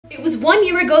It was 1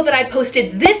 year ago that I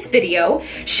posted this video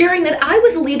sharing that I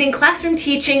was leaving classroom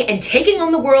teaching and taking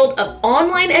on the world of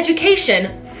online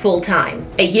education full-time.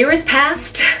 A year has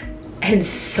passed and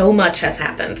so much has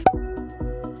happened.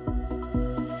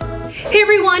 Hey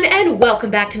everyone, and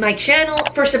welcome back to my channel.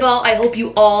 First of all, I hope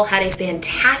you all had a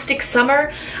fantastic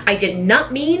summer. I did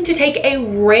not mean to take a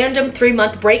random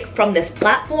 3-month break from this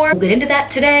platform. We'll get into that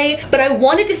today, but I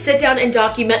wanted to sit down and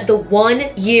document the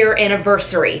 1-year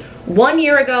anniversary. 1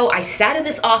 year ago, I sat in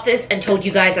this office and told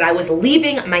you guys that I was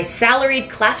leaving my salaried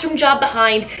classroom job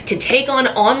behind to take on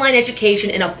online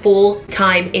education in a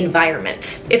full-time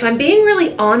environment. If I'm being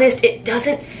really honest, it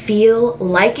doesn't feel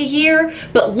like a year,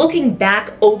 but looking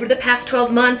back over the past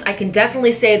 12 months, I can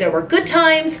definitely say there were good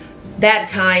times, bad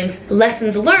times,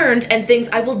 lessons learned, and things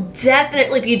I will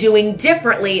definitely be doing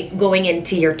differently going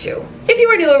into year 2. If you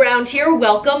are new around here,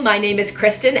 welcome. My name is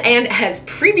Kristen, and as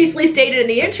previously stated in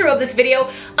the intro of this video,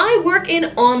 I work in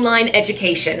online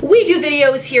education. We do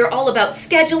videos here all about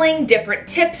scheduling, different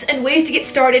tips, and ways to get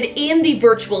started in the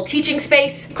virtual teaching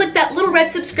space. Click that little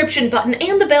red subscription button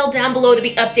and the bell down below to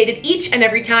be updated each and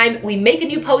every time we make a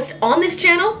new post on this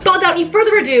channel. But without any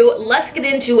further ado, let's get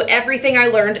into everything I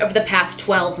learned over the past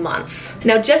 12 months.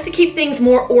 Now, just to keep things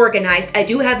more organized, I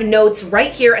do have notes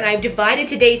right here, and I've divided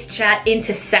today's chat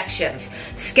into sections: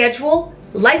 schedule,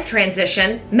 life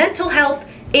transition, mental health,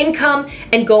 income,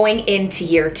 and going into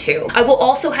year 2. I will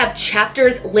also have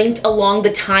chapters linked along the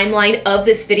timeline of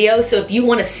this video, so if you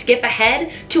want to skip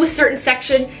ahead to a certain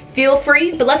section, feel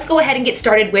free. But let's go ahead and get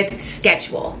started with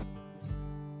schedule.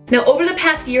 Now, over the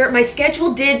past year, my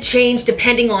schedule did change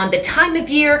depending on the time of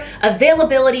year,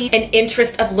 availability, and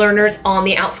interest of learners on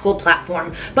the Outschool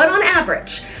platform. But on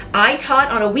average, I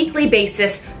taught on a weekly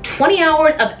basis 20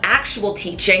 hours of actual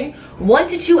teaching, 1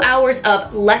 to 2 hours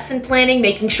of lesson planning,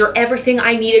 making sure everything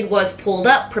I needed was pulled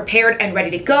up, prepared, and ready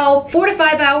to go, 4 to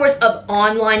 5 hours of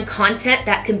online content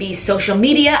that can be social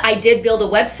media. I did build a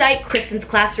website,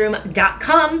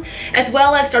 kristensclassroom.com, as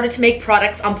well as started to make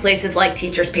products on places like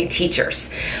Teachers Pay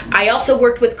Teachers. I also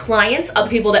worked with clients, other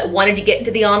people that wanted to get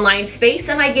into the online space,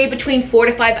 and I gave between 4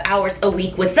 to 5 hours a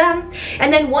week with them,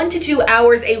 and then 1 to 2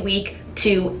 hours a week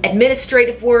to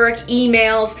administrative work,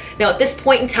 emails. Now, at this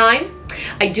point in time,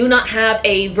 I do not have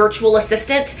a virtual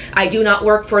assistant. I do not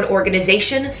work for an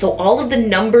organization, so all of the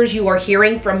numbers you are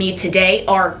hearing from me today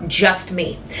are just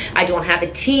me. I don't have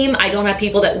a team. I don't have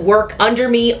people that work under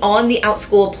me on the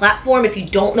Outschool platform. If you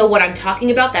don't know what I'm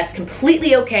talking about, that's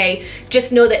completely okay.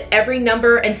 Just know that every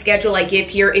number and schedule I give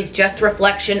here is just a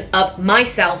reflection of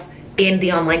myself in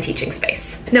the online teaching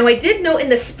space. Now, I did note in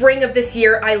the spring of this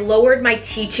year, I lowered my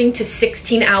teaching to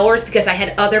 16 hours because I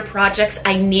had other projects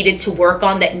I needed to work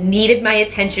on that needed my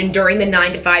attention during the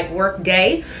 9 to 5 work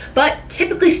day. But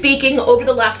typically speaking, over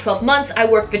the last 12 months, I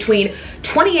worked between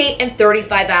 28 and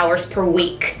 35 hours per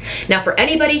week. Now, for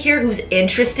anybody here who's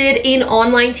interested in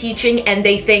online teaching and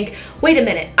they think, wait a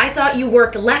minute, I thought you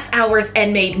worked less hours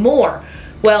and made more.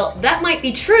 Well, that might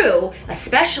be true,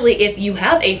 especially if you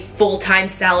have a full-time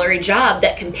salary job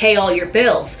that can pay all your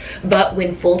bills. But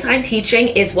when full-time teaching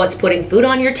is what's putting food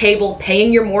on your table,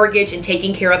 paying your mortgage, and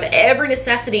taking care of every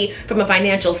necessity from a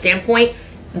financial standpoint,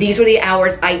 these were the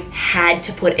hours I had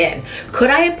to put in. Could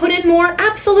I have put in more?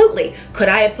 Absolutely. Could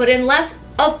I have put in less?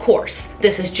 Of course.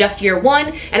 This is just year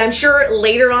 1, and I'm sure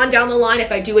later on down the line,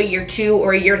 if I do a year 2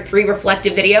 or a year 3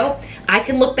 reflective video, I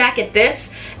can look back at this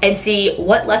and see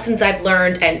what lessons I've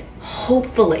learned, and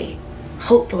hopefully,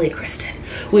 Kristen,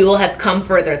 we will have come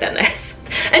further than this.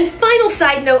 And final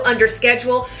side note under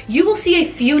schedule, you will see a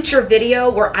future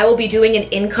video where I will be doing an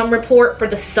income report for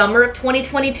the summer of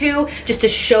 2022, just to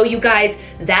show you guys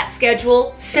that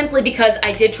schedule, simply because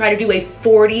I did try to do a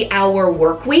 40-hour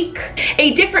work week.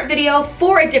 A different video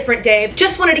for a different day.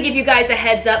 Just wanted to give you guys a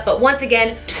heads up, but once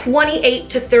again, 28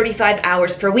 to 35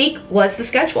 hours per week was the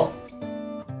schedule.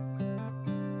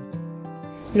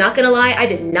 Not gonna lie, I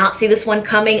did not see this one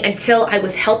coming until I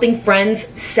was helping friends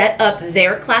set up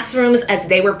their classrooms as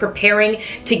they were preparing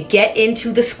to get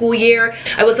into the school year.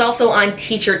 I was also on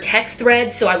teacher text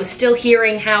threads, so I was still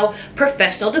hearing how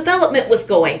professional development was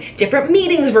going, different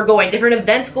meetings were going, different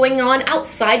events going on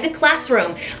outside the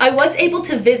classroom. I was able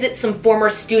to visit some former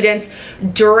students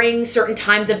during certain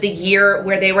times of the year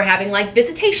where they were having like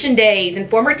visitation days, and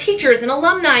former teachers and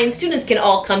alumni and students can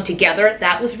all come together.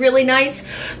 That was really nice,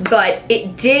 but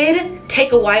it did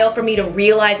take a while for me to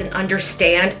realize and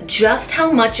understand just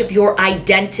how much of your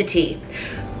identity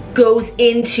goes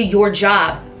into your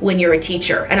job when you're a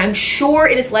teacher. And I'm sure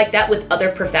it is like that with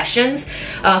other professions.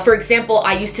 For example,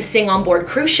 I used to sing on board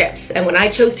cruise ships, and when I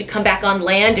chose to come back on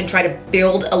land and try to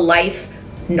build a life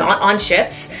not on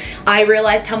ships, I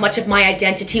realized how much of my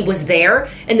identity was there,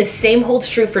 and the same holds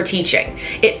true for teaching.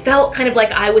 It felt kind of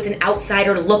like I was an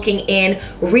outsider looking in,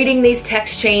 reading these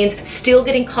text chains, still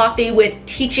getting coffee with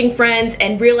teaching friends,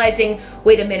 and realizing,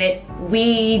 wait a minute,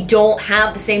 we don't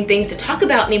have the same things to talk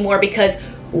about anymore because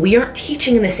we aren't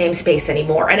teaching in the same space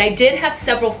anymore. And I did have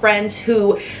several friends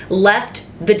who left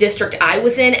the district I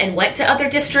was in and went to other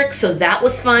districts, so that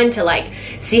was fun to like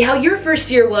see how your first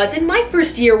year was and my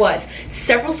first year was.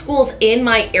 Several schools in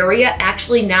my area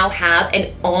actually now have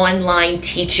an online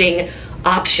teaching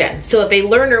option. So if a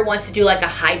learner wants to do like a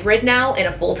hybrid now in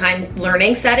a full-time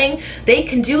learning setting, they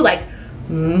can do like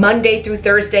Monday through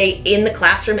Thursday in the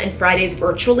classroom and Fridays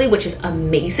virtually, which is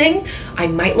amazing. I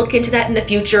might look into that in the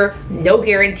future. No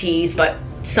guarantees, but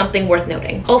something worth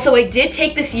noting. Also, I did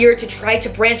take this year to try to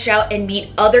branch out and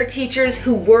meet other teachers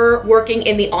who were working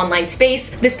in the online space.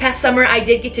 This past summer, I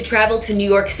did get to travel to New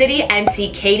York City and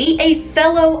see Katie, a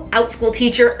fellow Outschool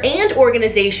teacher and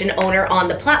organization owner on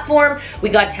the platform. We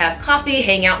got to have coffee,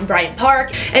 hang out in Bryant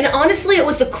Park, and honestly, it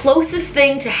was the closest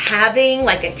thing to having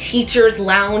like a teacher's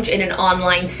lounge in an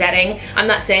online setting. I'm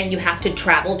not saying you have to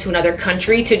travel to another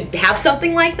country to have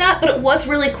something like that, but it was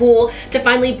really cool to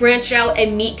finally branch out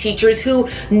and meet teachers who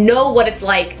know what it's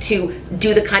like to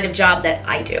do the kind of job that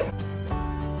I do.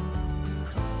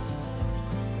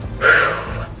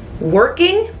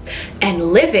 Working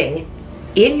and living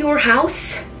in your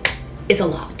house is a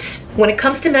lot. When it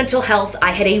comes to mental health,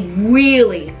 I had a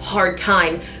really hard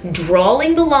time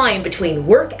drawing the line between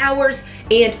work hours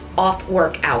and off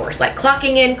work hours, like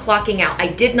clocking in, clocking out. I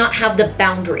did not have the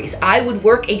boundaries. I would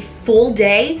work a full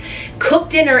day, cook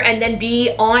dinner, and then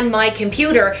be on my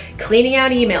computer cleaning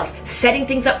out emails, setting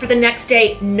things up for the next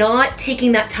day, not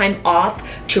taking that time off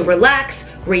to relax,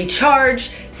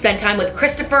 recharge, spend time with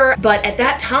Christopher. But at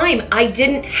that time, I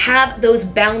didn't have those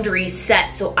boundaries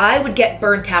set, so I would get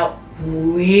burnt out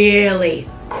really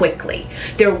quickly.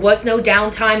 There was no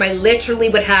downtime. I literally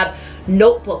would have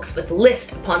notebooks with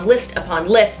list upon list upon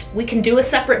list. We can do a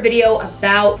separate video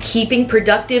about keeping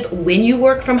productive when you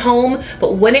work from home,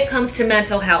 but when it comes to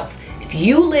mental health, if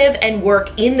you live and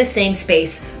work in the same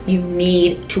space, you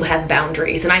need to have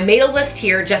boundaries. And I made a list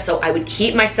here just so I would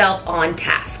keep myself on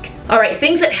task. All right,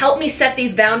 things that helped me set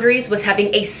these boundaries was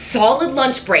having a solid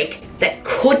lunch break that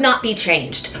could not be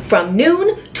changed. From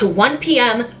noon to 1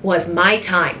 p.m. was my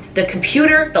time. The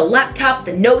computer, the laptop,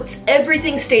 the notes,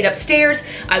 everything stayed upstairs.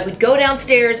 I would go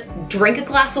downstairs, drink a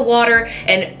glass of water,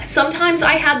 and sometimes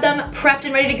I had them prepped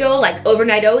and ready to go, like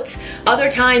overnight oats.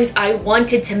 Other times I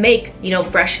wanted to make,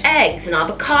 fresh eggs and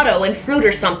avocado and fruit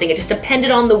or something. It just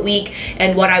depended on the week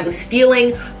and what I was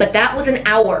feeling, but that was an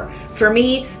hour for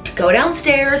me to go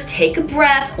downstairs, take a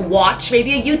breath, watch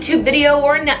maybe a YouTube video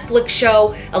or a Netflix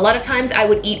show. A lot of times I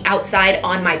would eat outside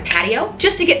on my patio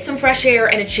just to get some fresh air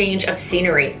and a change of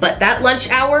scenery. But that lunch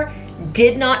hour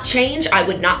did not change. I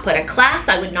would not put a class,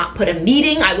 I would not put a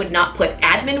meeting, I would not put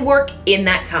admin work in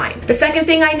that time. The second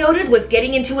thing I noted was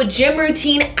getting into a gym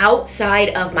routine outside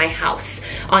of my house.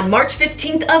 On March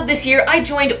 15th of this year, I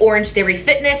joined Orange Theory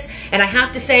Fitness, and I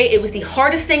have to say it was the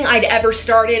hardest thing I'd ever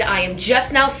started. I am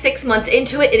just now 6 months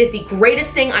into it. It is the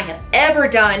greatest thing I have ever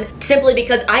done, simply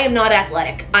because I am not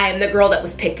athletic. I am the girl that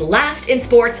was picked last in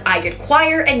sports. I did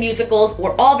choir and musicals.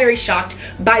 We're all very shocked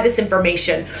by this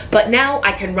information, but now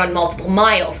I can run multiple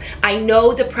miles. I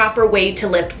know the proper way to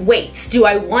lift weights. Do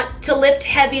I want to lift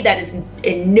heavy? That is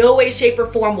in no way, shape,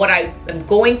 or form what I am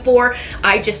going for.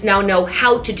 I just now know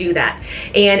how to do that.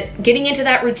 And getting into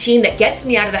that routine that gets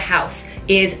me out of the house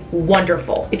is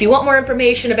wonderful. If you want more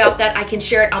information about that, I can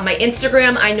share it on my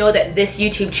Instagram. I know that this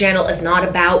YouTube channel is not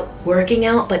about working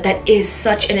out, but that is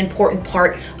such an important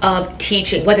part of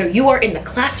teaching. Whether you are in the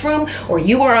classroom or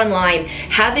you are online,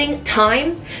 having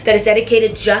time that is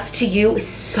dedicated just to you is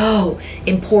so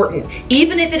important.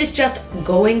 Even if it is just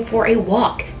going for a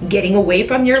walk, getting away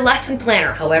from your lesson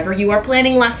planner, however you are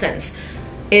planning lessons.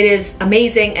 It is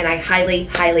amazing, and I highly,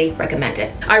 highly recommend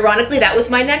it. Ironically, that was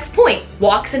my next point.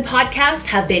 Walks and podcasts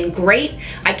have been great.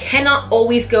 I cannot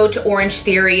always go to Orange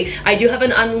Theory. I do have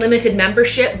an unlimited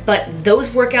membership, but those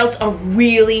workouts are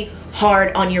really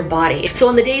hard on your body. So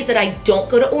on the days that I don't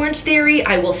go to Orange Theory,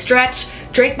 I will stretch,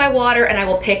 drink my water, and I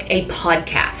will pick a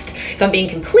podcast. If I'm being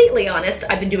completely honest,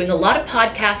 I've been doing a lot of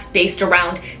podcasts based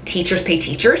around Teachers Pay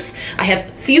Teachers. I have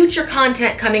future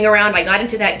content coming around. I got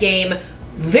into that game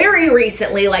very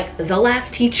recently, like the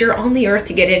last teacher on the earth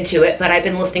to get into it, but I've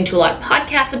been listening to a lot of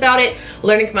podcasts about it,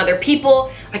 learning from other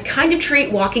people. I kind of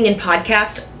treat walking and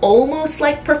podcast almost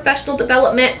like professional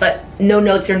development, but no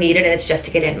notes are needed, and it's just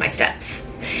to get in my steps.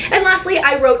 And lastly,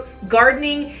 I wrote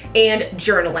gardening and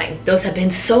journaling. Those have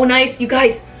been so nice. You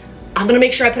guys, I'm gonna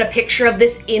make sure I put a picture of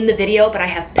this in the video, but I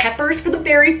have peppers for the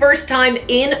very first time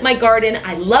in my garden.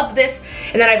 I love this.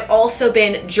 And then I've also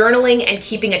been journaling and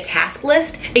keeping a task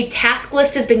list. A task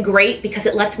list has been great because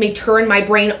it lets me turn my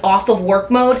brain off of work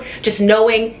mode, just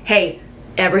knowing, hey,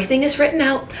 everything is written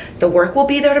out. The work will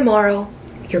be there tomorrow.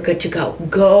 You're good to go.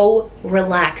 Go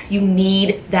relax. You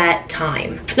need that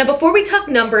time. Now, before we talk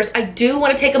numbers, I do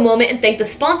want to take a moment and thank the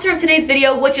sponsor of today's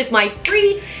video, which is my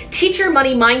free Teacher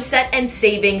Money Mindset and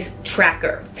Savings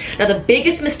Tracker. Now, the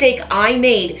biggest mistake I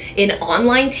made in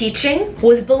online teaching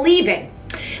was believing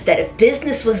that if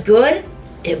business was good,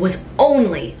 it was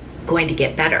only going to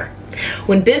get better.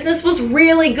 When business was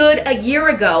really good a year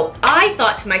ago, I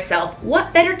thought to myself,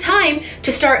 what better time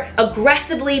to start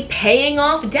aggressively paying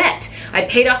off debt? I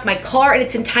paid off my car in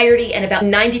its entirety and about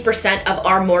 90% of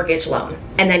our mortgage loan.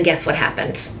 And then guess what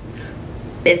happened?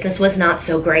 Business was not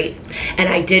so great, and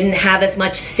I didn't have as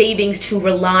much savings to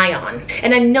rely on.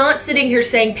 And I'm not sitting here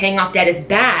saying paying off debt is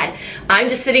bad. I'm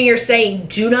just sitting here saying,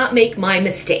 do not make my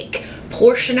mistake.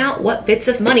 Portion out what bits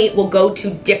of money will go to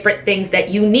different things that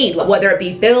you need, whether it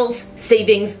be bills,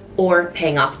 savings, or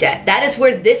paying off debt. That is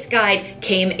where this guide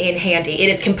came in handy. It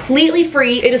is completely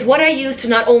free. It is what I use to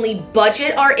not only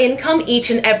budget our income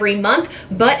each and every month,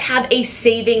 but have a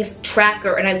savings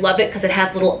tracker. And I love it because it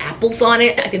has little apples on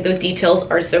it. I think those details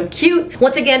are so cute.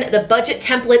 Once again, the budget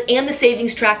template and the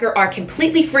savings tracker are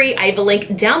completely free. I have a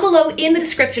link down below in the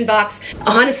description box.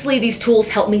 Honestly, these tools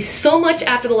helped me so much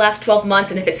after the last 12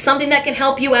 months. And if it's something that can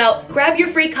help you out, grab your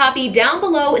free copy down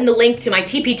below in the link to my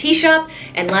TPT shop,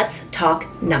 and let's talk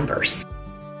numbers.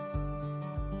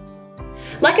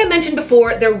 Like I mentioned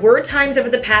before, there were times over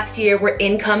the past year where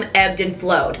income ebbed and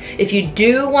flowed. If you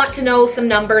do want to know some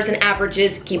numbers and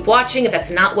averages, keep watching. If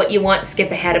that's not what you want,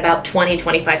 skip ahead about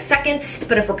 20-25 seconds.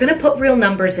 But if we're gonna put real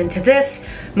numbers into this,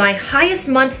 my highest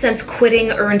month since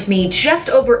quitting earned me just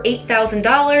over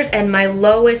 $8,000 and my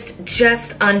lowest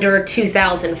just under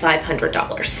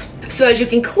 $2,500. So as you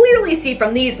can clearly see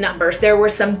from these numbers, there were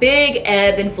some big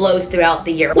ebb and flows throughout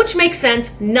the year, which makes sense.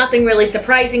 Nothing really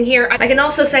surprising here. I can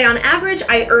also say on average,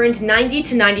 I earned $90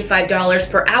 to $95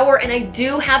 per hour, and I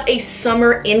do have a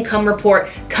summer income report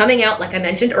coming out, like I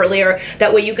mentioned earlier.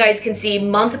 That way you guys can see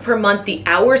month per month the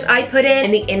hours I put in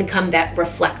and the income that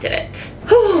reflected it.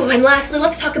 Whew, and lastly,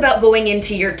 let's talk about going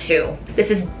into year 2. This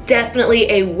is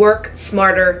definitely a work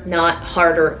smarter, not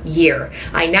harder year.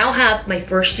 I now have my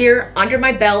first year under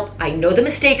my belt. I know the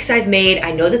mistakes I've made.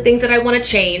 I know the things that I want to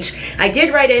change. I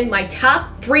did write in my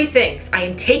top 3 things I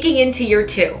am taking into year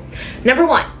 2. Number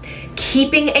 1,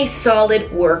 keeping a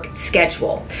solid work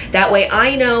schedule. That way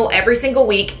I know every single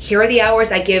week, here are the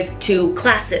hours I give to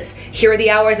classes. Here are the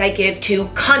hours I give to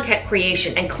content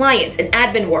creation and clients and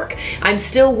admin work. I'm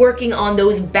still working on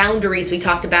those boundaries we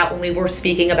talked about when we were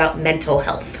speaking about mental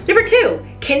health. Number 2,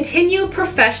 continue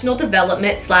professional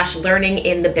development / learning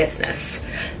in the business.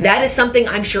 That is something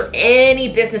I'm sure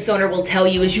any business owner will tell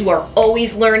you, is you are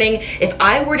always learning. If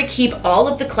I were to keep all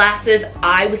of the classes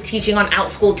I was teaching on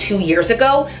Outschool 2 years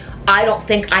ago, I don't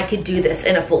think I could do this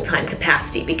in a full-time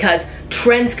capacity because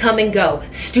trends come and go,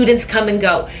 students come and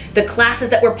go. The classes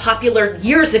that were popular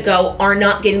years ago are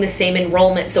not getting the same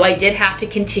enrollment, so I did have to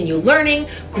continue learning,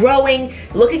 growing,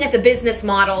 looking at the business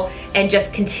model, and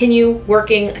just continue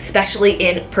working, especially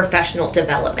in professional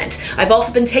development. I've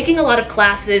also been taking a lot of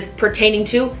classes pertaining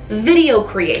to video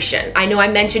creation. I know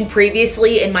I mentioned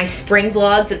previously in my spring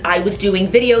vlogs that I was doing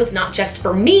videos not just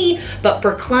for me, but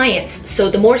for clients. So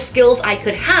the more skills I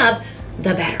could have,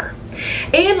 the better.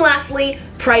 And lastly,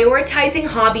 prioritizing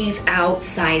hobbies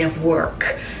outside of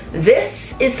work.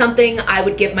 This is something I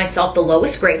would give myself the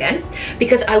lowest grade in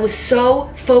because I was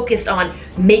so focused on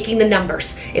making the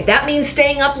numbers. If that means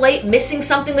staying up late, missing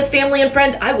something with family and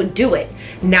friends, I would do it.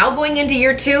 Now going into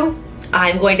year 2,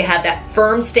 I'm going to have that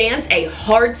firm stance, a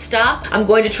hard stop. I'm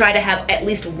going to try to have at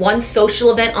least one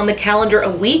social event on the calendar a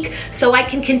week so I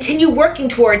can continue working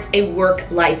towards a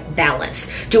work-life balance.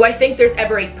 Do I think there's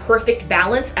ever a perfect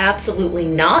balance? Absolutely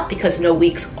not, because no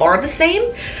weeks are the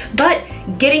same. But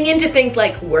getting into things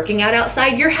like working out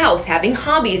outside your house, having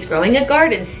hobbies, growing a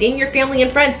garden, seeing your family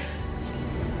and friends,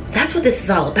 that's what this is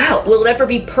all about. Will it ever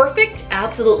be perfect?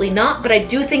 Absolutely not, but I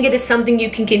do think it is something you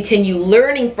can continue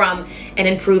learning from and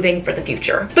improving for the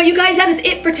future. But you guys, that is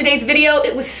it for today's video.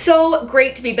 It was so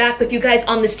great to be back with you guys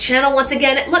on this channel once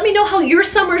again. Let me know how your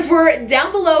summers were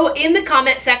down below in the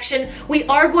comment section. We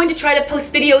are going to try to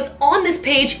post videos on this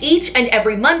page each and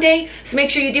every Monday, so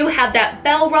make sure you do have that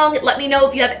bell rung. Let me know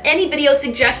if you have any video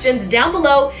suggestions down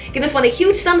below. Give this one a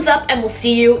huge thumbs up, and we'll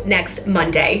see you next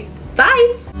Monday.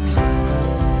 Bye!